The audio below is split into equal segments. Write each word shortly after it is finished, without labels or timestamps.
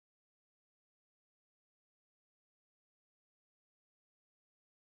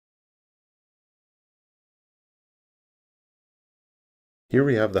Here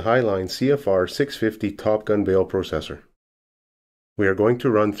we have the Highline CFR 650 Top Gun Bale processor. We are going to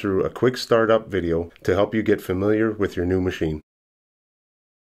run through a quick startup video to help you get familiar with your new machine.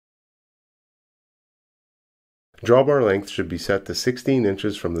 Drawbar length should be set to 16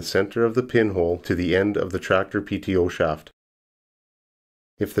 inches from the center of the pinhole to the end of the tractor PTO shaft.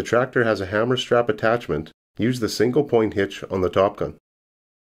 If the tractor has a hammer strap attachment, use the single point hitch on the top gun.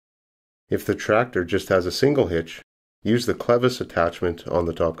 If the tractor just has a single hitch, use the clevis attachment on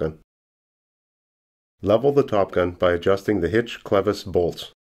the top gun. Level the top gun by adjusting the hitch clevis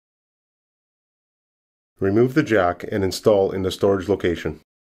bolts. Remove the jack and install in the storage location.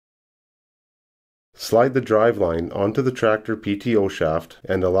 Slide the drive line onto the tractor PTO shaft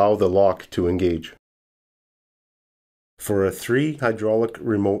and allow the lock to engage. For a 3 hydraulic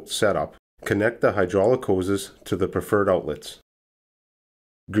remote setup, connect the hydraulic hoses to the preferred outlets.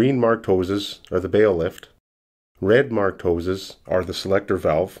 Green marked hoses are the Bale lift. Red marked hoses are the selector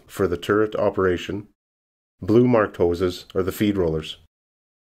valve for the turret operation. Blue marked hoses are the feed rollers.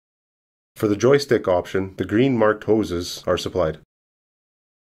 For the joystick option, the green marked hoses are supplied.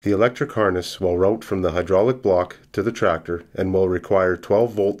 The electric harness will route from the hydraulic block to the tractor and will require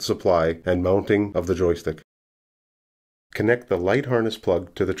 12-volt supply and mounting of the joystick. Connect the light harness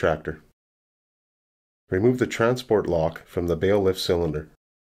plug to the tractor. Remove the transport lock from the Bale lift cylinder.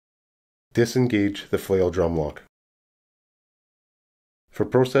 Disengage the flail drum lock. For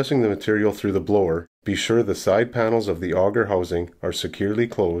processing the material through the blower, be sure the side panels of the auger housing are securely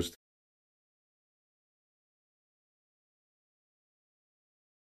closed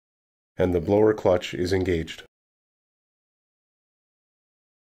and the blower clutch is engaged.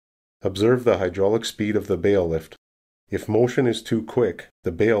 Observe the hydraulic speed of the Bale lift. If motion is too quick,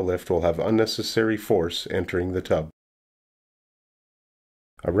 the Bale lift will have unnecessary force entering the tub.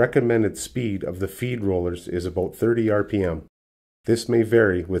 A recommended speed of the feed rollers is about 30 RPM. This may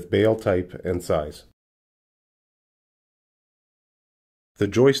vary with bale type and size. The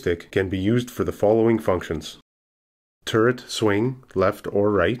joystick can be used for the following functions: turret swing left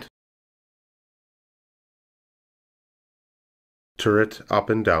or right, turret up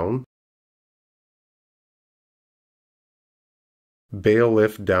and down, Bale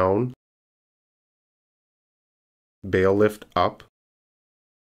lift down, Bale lift up,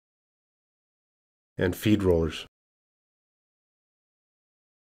 and feed rollers.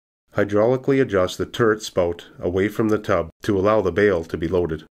 Hydraulically adjust the turret spout away from the tub to allow the bale to be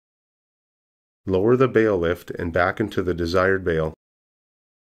loaded. Lower the Bale lift and back into the desired bale.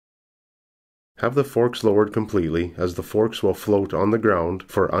 Have the forks lowered completely, as the forks will float on the ground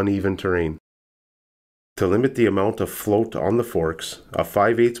for uneven terrain. To limit the amount of float on the forks, a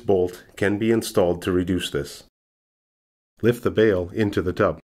 5/8 bolt can be installed to reduce this. Lift the bale into the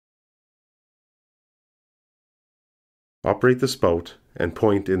tub. Operate the spout and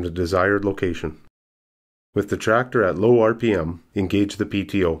point in the desired location. With the tractor at low RPM, engage the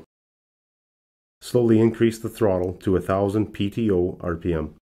PTO. Slowly increase the throttle to 1000 PTO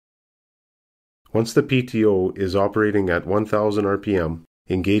RPM. Once the PTO is operating at 1000 RPM,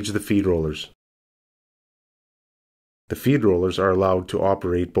 engage the feed rollers. The feed rollers are allowed to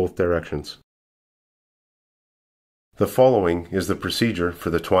operate both directions. The following is the procedure for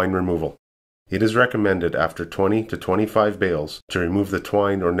the twine removal. It is recommended after 20 to 25 bales to remove the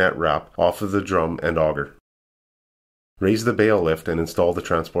twine or net wrap off of the drum and auger. Raise the Bale lift and install the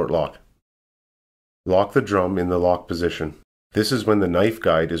transport lock. Lock the drum in the lock position. This is when the knife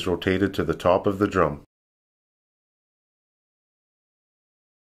guide is rotated to the top of the drum.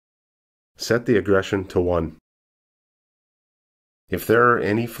 Set the aggression to 1. If there are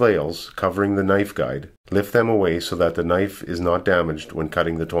any flails covering the knife guide, lift them away so that the knife is not damaged when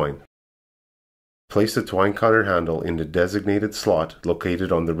cutting the twine. Place the twine cutter handle in the designated slot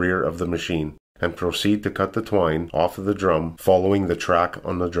located on the rear of the machine and proceed to cut the twine off of the drum following the track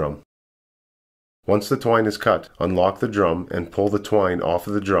on the drum. Once the twine is cut, unlock the drum and pull the twine off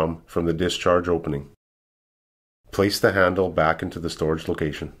of the drum from the discharge opening. Place the handle back into the storage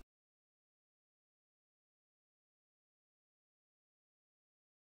location.